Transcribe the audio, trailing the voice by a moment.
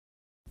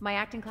My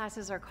acting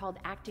classes are called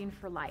Acting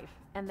for Life,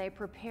 and they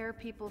prepare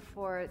people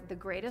for the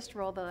greatest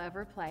role they'll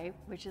ever play,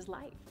 which is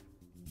life.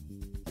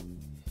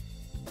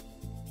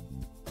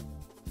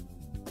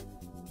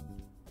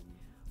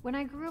 When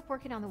I grew up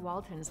working on the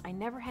Waltons, I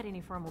never had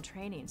any formal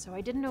training, so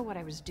I didn't know what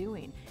I was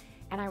doing,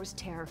 and I was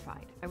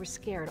terrified. I was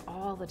scared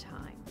all the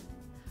time.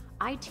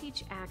 I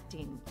teach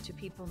acting to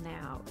people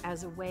now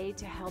as a way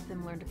to help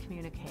them learn to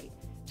communicate,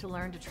 to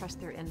learn to trust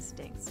their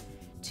instincts,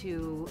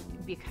 to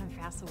become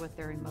facile with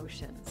their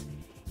emotions,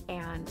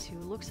 and to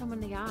look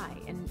someone in the eye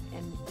and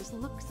just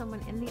look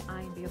someone in the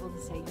eye and be able to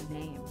say your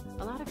name.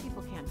 A lot of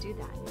people can't do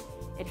that.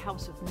 It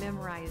helps with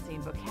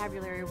memorizing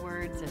vocabulary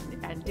words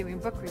and doing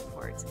book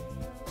reports.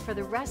 For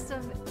the rest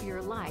of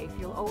your life,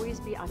 you'll always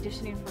be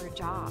auditioning for a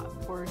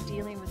job or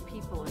dealing with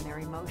people and their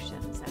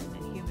emotions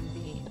and human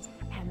beings.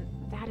 And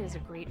that is a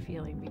great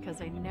feeling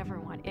because I never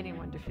want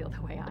anyone to feel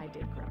the way I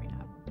did growing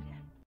up.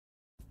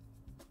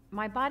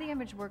 My body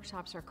image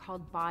workshops are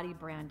called body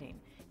branding,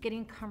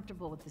 getting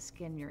comfortable with the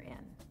skin you're in.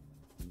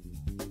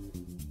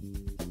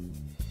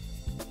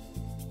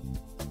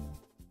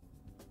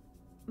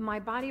 My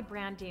body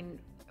branding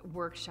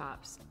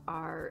workshops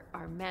are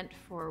meant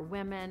for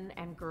women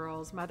and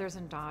girls, mothers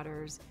and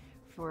daughters,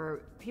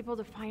 for people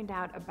to find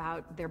out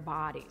about their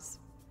bodies.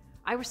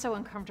 I was so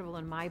uncomfortable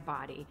in my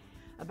body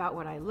about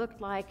what I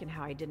looked like and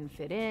how I didn't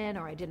fit in,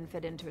 or I didn't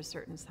fit into a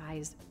certain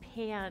size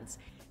pants,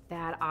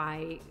 that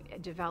I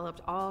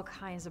developed all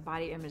kinds of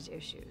body image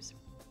issues.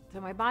 So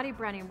my body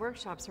branding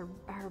workshops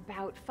are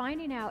about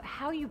finding out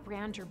how you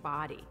brand your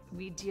body.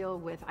 We deal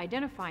with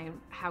identifying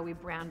how we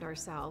brand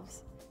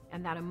ourselves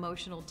and that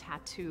emotional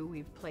tattoo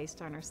we've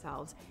placed on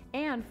ourselves,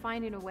 and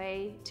finding a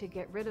way to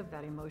get rid of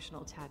that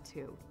emotional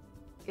tattoo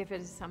if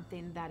it is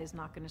something that is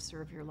not going to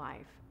serve your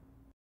life.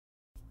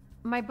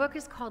 My book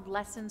is called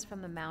Lessons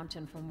from the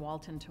Mountain, From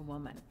Walton to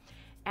Woman.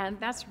 And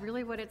that's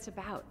really what it's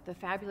about, the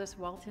fabulous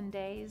Walton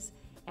days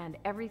and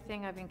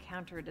everything I've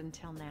encountered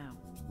until now.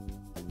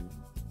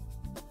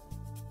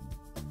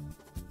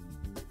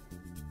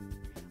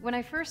 When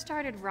I first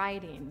started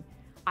writing,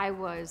 I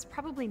was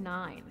probably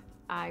 9.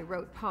 I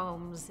wrote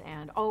poems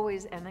and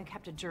then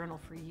kept a journal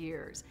for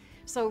years.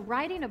 So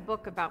writing a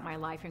book about my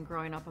life and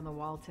growing up on the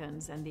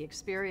Waltons and the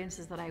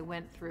experiences that I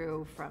went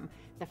through, from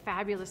the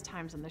fabulous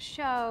times on the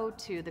show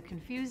to the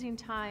confusing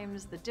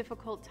times, the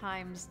difficult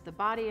times, the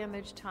body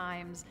image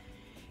times,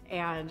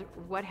 and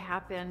what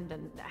happened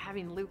and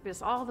having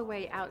lupus, all the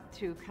way out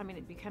to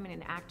becoming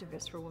an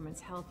activist for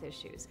women's health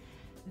issues.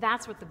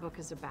 That's what the book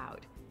is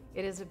about.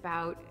 It is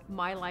about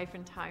my life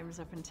and times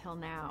up until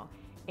now,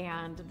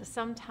 and the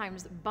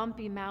sometimes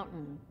bumpy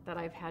mountain that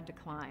I've had to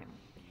climb.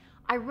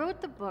 I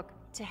wrote the book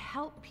to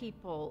help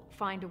people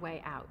find a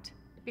way out.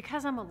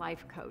 Because I'm a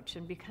life coach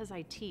and because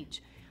I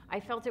teach, I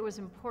felt it was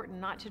important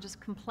not to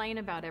just complain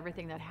about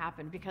everything that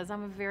happened, because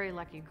I'm a very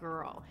lucky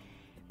girl.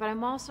 But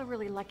I'm also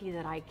really lucky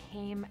that I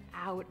came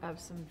out of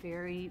some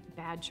very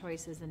bad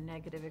choices and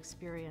negative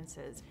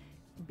experiences,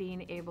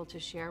 being able to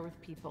share with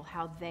people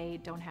how they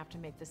don't have to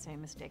make the same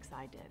mistakes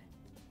I did.